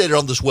is fixated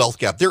on this wealth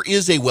gap. There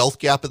is a wealth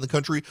gap in the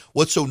country.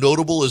 What's so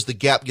notable is the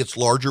gap gets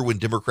larger when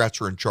Democrats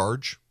are in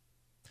charge.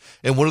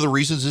 And one of the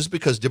reasons is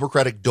because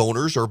Democratic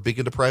donors are big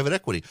into private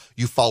equity.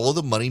 You follow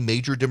the money,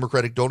 major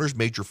Democratic donors,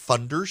 major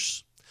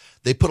funders,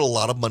 they put a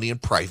lot of money in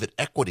private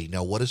equity.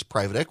 Now, what is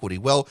private equity?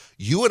 Well,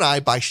 you and I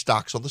buy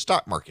stocks on the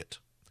stock market,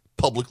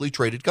 publicly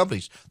traded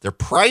companies. They're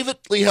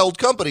privately held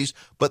companies,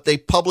 but they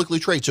publicly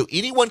trade. So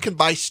anyone can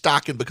buy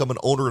stock and become an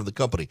owner of the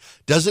company.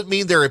 Doesn't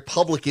mean they're a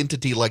public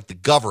entity like the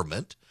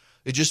government.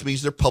 It just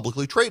means they're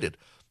publicly traded.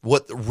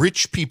 What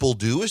rich people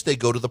do is they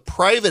go to the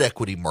private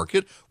equity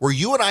market where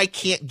you and I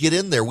can't get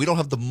in there. We don't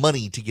have the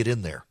money to get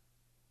in there.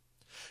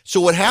 So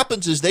what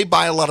happens is they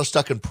buy a lot of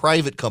stock in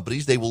private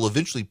companies. They will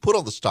eventually put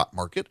on the stock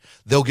market.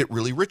 They'll get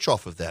really rich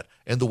off of that,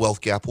 and the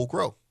wealth gap will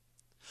grow.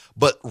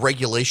 But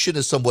regulation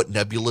is somewhat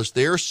nebulous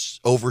there.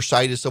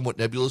 Oversight is somewhat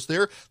nebulous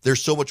there.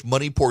 There's so much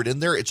money poured in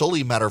there. It's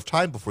only a matter of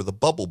time before the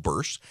bubble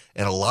bursts.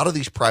 And a lot of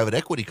these private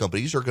equity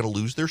companies are going to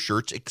lose their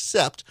shirts,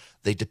 except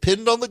they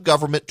depend on the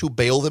government to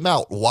bail them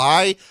out.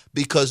 Why?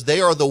 Because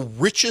they are the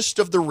richest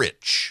of the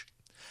rich.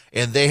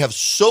 And they have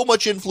so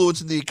much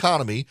influence in the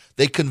economy,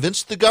 they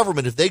convince the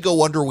government if they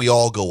go under, we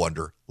all go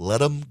under. Let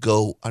them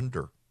go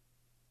under.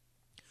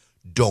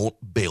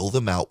 Don't bail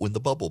them out when the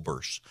bubble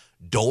bursts.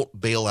 Don't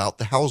bail out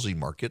the housing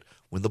market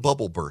when the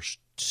bubble bursts.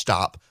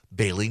 Stop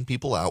bailing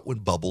people out when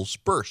bubbles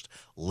burst.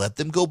 Let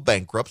them go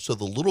bankrupt so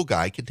the little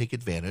guy can take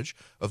advantage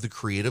of the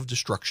creative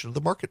destruction of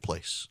the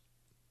marketplace.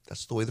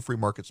 That's the way the free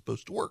market's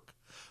supposed to work.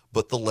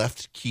 But the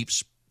left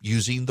keeps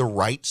using the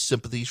right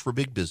sympathies for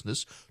big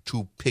business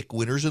to pick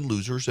winners and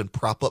losers and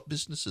prop up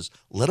businesses.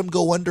 Let them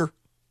go under.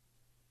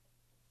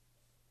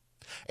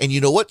 And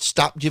you know what?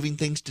 Stop giving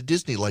things to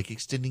Disney like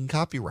extending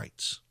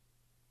copyrights.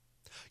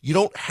 You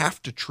don't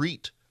have to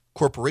treat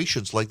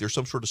corporations like they're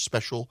some sort of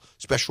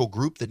special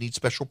group that needs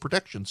special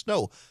protections.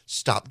 No,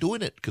 stop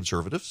doing it,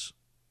 conservatives.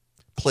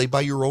 Play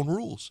by your own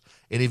rules.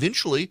 And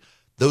eventually,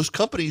 those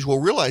companies will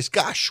realize,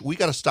 gosh, we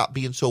got to stop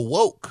being so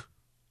woke.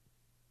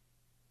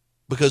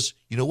 Because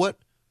you know what?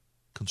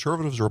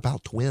 Conservatives are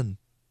about to win.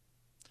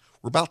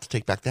 We're about to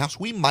take back the House.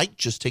 We might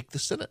just take the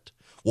Senate.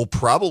 We'll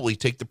probably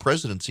take the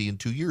presidency in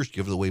 2 years,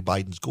 given the way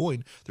Biden's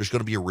going. There's going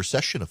to be a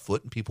recession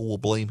afoot, and people will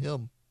blame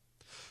him.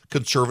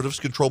 Conservatives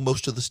control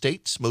most of the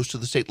states, most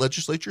of the state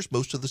legislatures,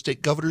 most of the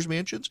state governors'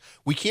 mansions.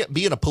 We can't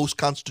be in a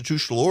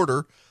post-constitutional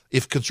order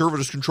if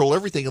conservatives control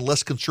everything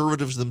unless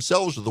conservatives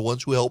themselves are the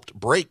ones who helped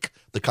break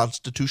the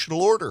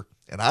constitutional order.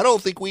 And I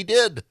don't think we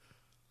did.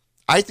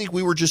 I think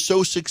we were just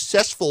so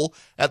successful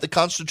at the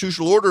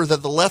constitutional order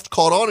that the left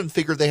caught on and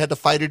figured they had to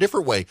fight a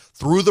different way.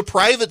 Through the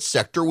private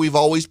sector, we've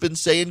always been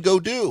saying go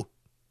do.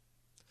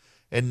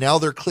 And now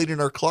they're cleaning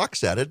our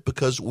clocks at it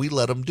because we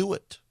let them do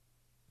it.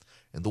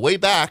 And the way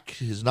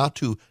back is not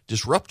to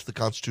disrupt the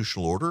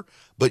constitutional order,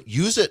 but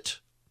use it.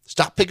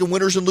 Stop picking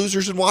winners and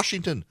losers in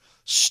Washington.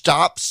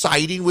 Stop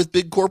siding with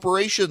big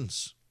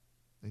corporations.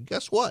 And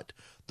guess what?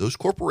 Those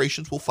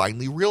corporations will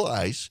finally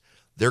realize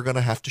they're going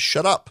to have to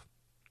shut up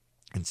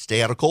and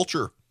stay out of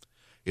culture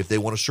if they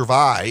want to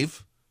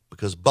survive,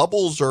 because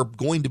bubbles are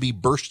going to be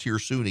burst here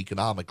soon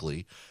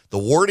economically. The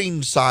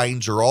warning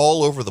signs are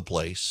all over the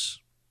place.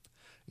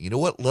 You know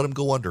what? Let them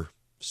go under.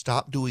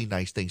 Stop doing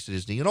nice things to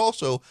Disney, and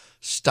also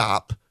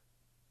stop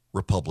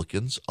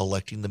Republicans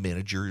electing the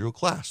managerial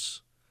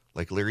class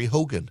like Larry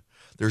Hogan.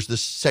 There's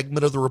this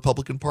segment of the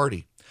Republican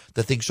Party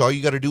that thinks all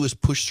you got to do is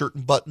push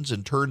certain buttons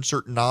and turn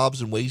certain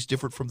knobs in ways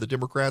different from the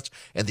Democrats,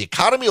 and the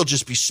economy will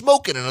just be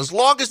smoking, and as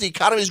long as the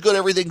economy is good,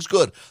 everything's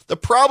good. The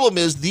problem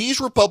is these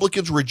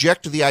Republicans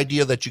reject the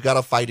idea that you got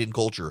to fight in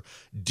culture.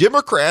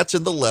 Democrats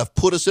and the left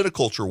put us in a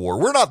culture war.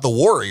 We're not the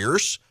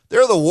warriors.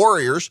 They're the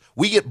warriors.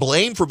 We get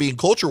blamed for being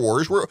culture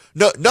warriors.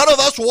 None of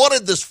us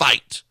wanted this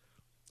fight.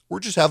 We're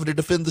just having to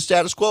defend the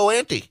status quo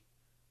ante.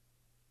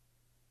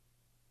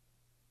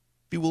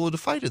 Be willing to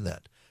fight in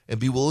that, and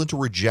be willing to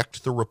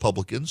reject the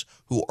Republicans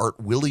who aren't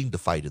willing to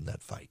fight in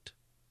that fight.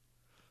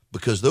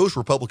 Because those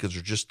Republicans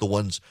are just the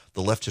ones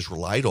the left has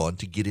relied on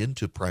to get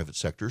into private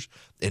sectors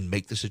and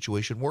make the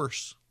situation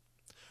worse.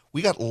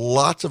 We got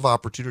lots of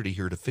opportunity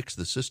here to fix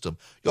the system.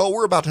 Y'all,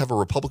 we're about to have a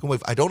Republican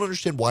wave. I don't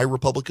understand why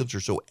Republicans are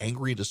so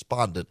angry and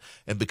despondent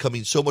and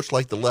becoming so much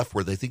like the left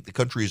where they think the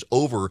country is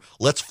over.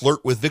 Let's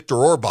flirt with Viktor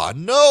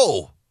Orban.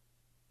 No!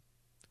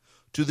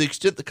 To the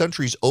extent the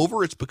country's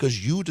over, it's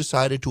because you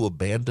decided to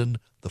abandon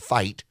the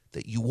fight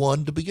that you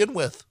won to begin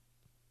with.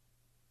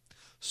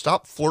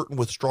 Stop flirting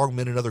with strong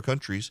men in other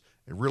countries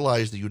and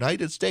realize the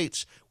United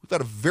States, we've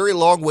got a very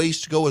long ways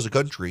to go as a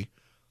country.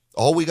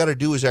 All we got to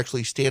do is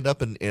actually stand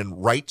up and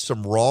right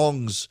some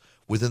wrongs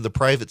within the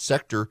private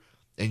sector,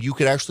 and you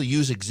could actually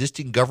use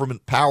existing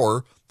government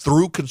power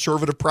through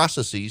conservative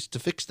processes to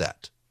fix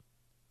that.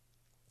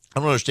 I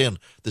don't understand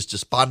this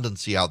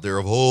despondency out there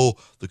of, oh,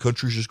 the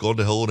country's just gone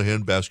to hell in a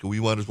handbasket.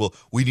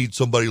 We need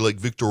somebody like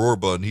Viktor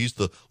Orban. He's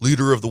the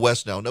leader of the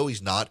West now. No,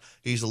 he's not.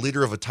 He's the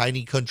leader of a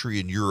tiny country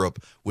in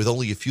Europe with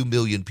only a few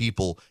million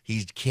people.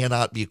 He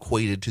cannot be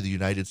equated to the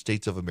United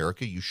States of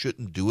America. You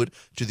shouldn't do it.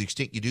 To the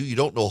extent you do, you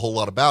don't know a whole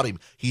lot about him.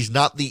 He's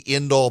not the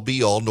end-all,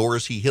 be-all, nor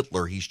is he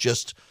Hitler. He's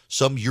just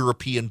some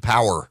European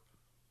power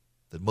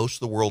that most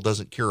of the world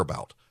doesn't care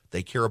about.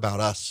 They care about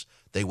us.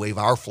 They wave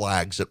our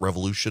flags at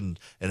revolution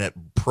and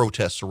at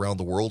protests around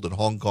the world in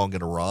Hong Kong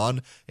and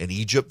Iran and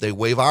Egypt. They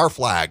wave our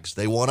flags.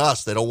 They want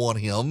us. They don't want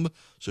him.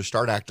 So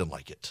start acting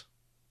like it.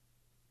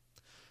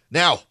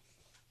 Now,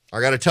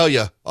 I got to tell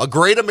you, a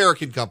great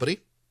American company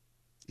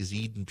is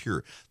Eden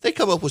Pure. They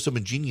come up with some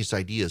ingenious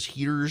ideas: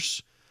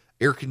 heaters,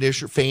 air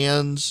conditioner,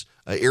 fans,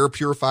 air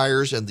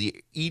purifiers, and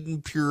the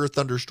Eden Pure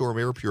Thunderstorm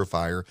air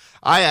purifier.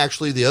 I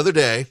actually, the other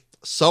day,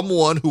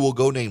 someone who will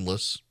go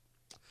nameless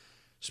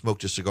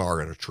smoked a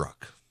cigar in a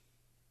truck,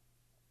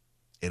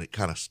 and it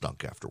kind of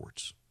stunk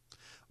afterwards.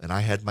 And I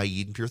had my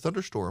Eden Pure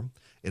Thunderstorm,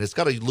 and it's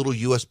got a little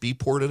USB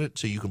port in it,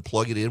 so you can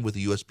plug it in with a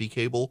USB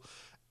cable.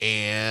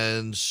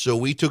 And so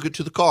we took it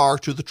to the car,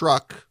 to the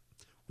truck.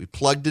 We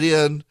plugged it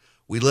in.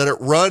 We let it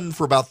run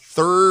for about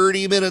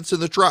 30 minutes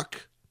in the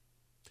truck,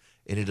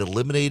 and it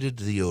eliminated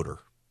the odor.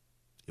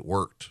 It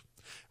worked.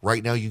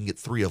 Right now, you can get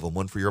 3 of them,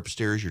 one for your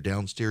upstairs, your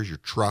downstairs, your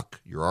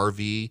truck, your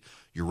RV,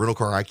 your rental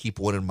car. I keep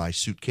one in my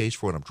suitcase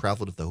for when I'm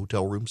traveling if the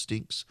hotel room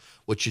stinks.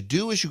 What you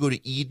do is you go to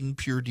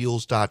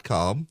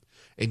EdenPureDeals.com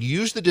and you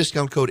use the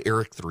discount code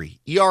ERICK3,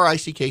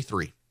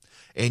 ERICK3,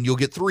 and you'll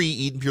get 3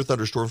 Eden Pure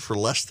Thunderstorms for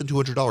less than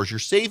 $200. You're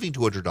saving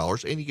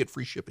 $200, and you get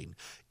free shipping.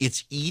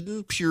 It's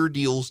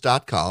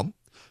EdenPureDeals.com.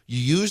 You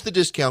use the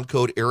discount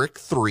code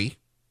ERICK3,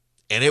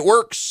 and it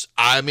works.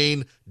 I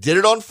mean, did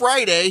it on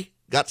Friday.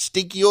 Got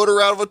stinky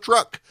odor out of a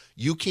truck.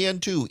 You can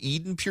too.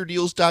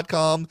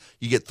 EdenPureDeals.com.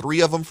 You get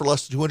 3 of them for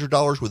less than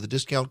 $200 with the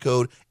discount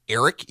code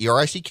ERICK,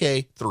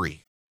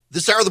 ERICK3.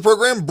 This hour of the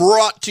program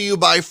brought to you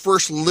by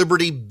First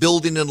Liberty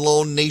Building and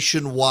Loan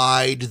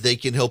nationwide. They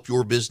can help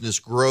your business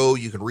grow.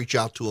 You can reach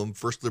out to them,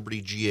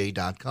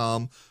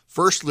 FirstLibertyGA.com,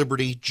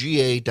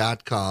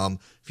 FirstLibertyGA.com.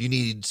 If you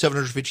need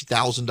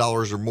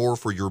 $750,000 or more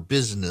for your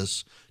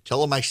business, tell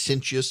them I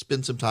sent you.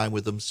 Spend some time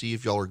with them. See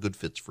if y'all are good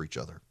fits for each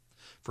other.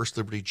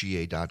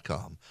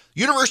 FirstLibertyGA.com.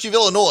 University of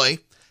Illinois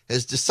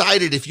has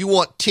decided if you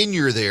want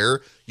tenure there,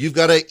 you've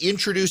got to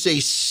introduce a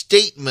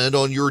statement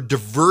on your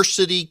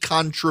diversity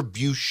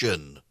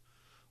contribution.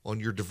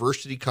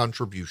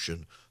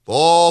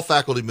 All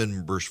faculty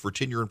members for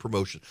tenure and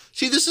promotion.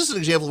 See, this is an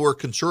example where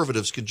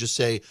conservatives can just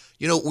say,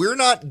 we're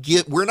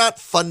not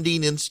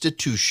funding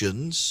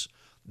institutions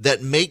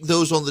that make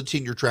those on the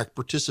tenure track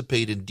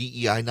participate in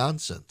DEI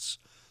nonsense.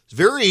 It's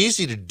very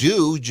easy to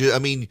do. I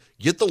mean,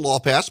 get the law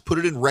passed, put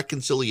it in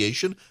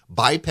reconciliation,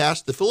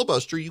 bypass the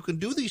filibuster. You can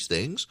do these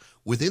things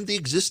within the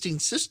existing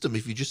system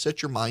if you just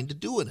set your mind to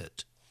doing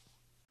it.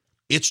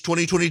 It's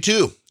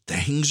 2022.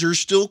 Things are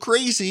still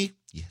crazy.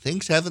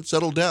 Things haven't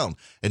settled down.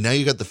 And now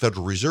you got the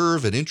Federal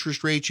Reserve and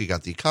interest rates. You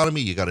got the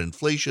economy. You got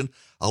inflation.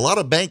 A lot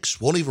of banks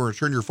won't even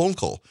return your phone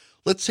call.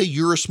 Let's say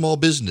you're a small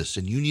business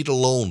and you need a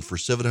loan for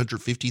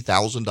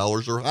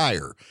 $750,000 or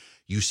higher.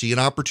 You see an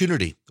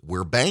opportunity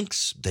where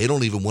banks, they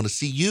don't even want to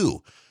see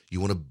you.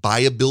 You want to buy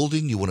a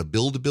building, you want to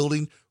build a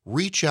building,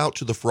 reach out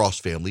to the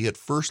Frost family at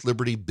First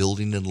Liberty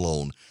Building and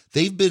Loan.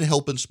 They've been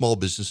helping small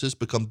businesses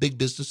become big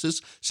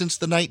businesses since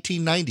the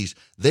 1990s.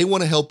 They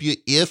want to help you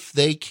if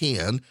they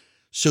can.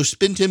 So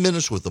spend 10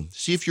 minutes with them.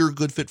 See if you're a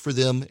good fit for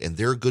them and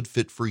they're a good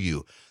fit for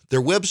you.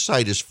 Their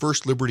website is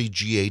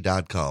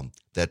FirstLibertyGA.com.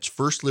 That's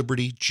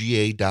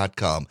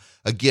FirstLibertyGA.com.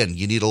 Again,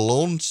 you need a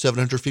loan,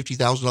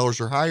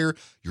 $750,000 or higher.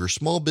 You're a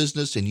small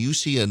business and you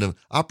see an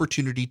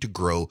opportunity to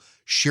grow.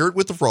 Share it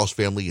with the Frost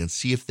family and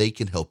see if they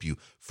can help you.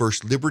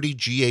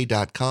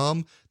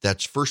 FirstLibertyGA.com.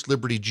 That's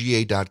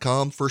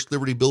FirstLibertyGA.com. First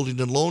Liberty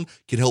Building and Loan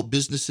can help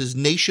businesses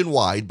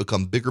nationwide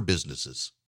become bigger businesses.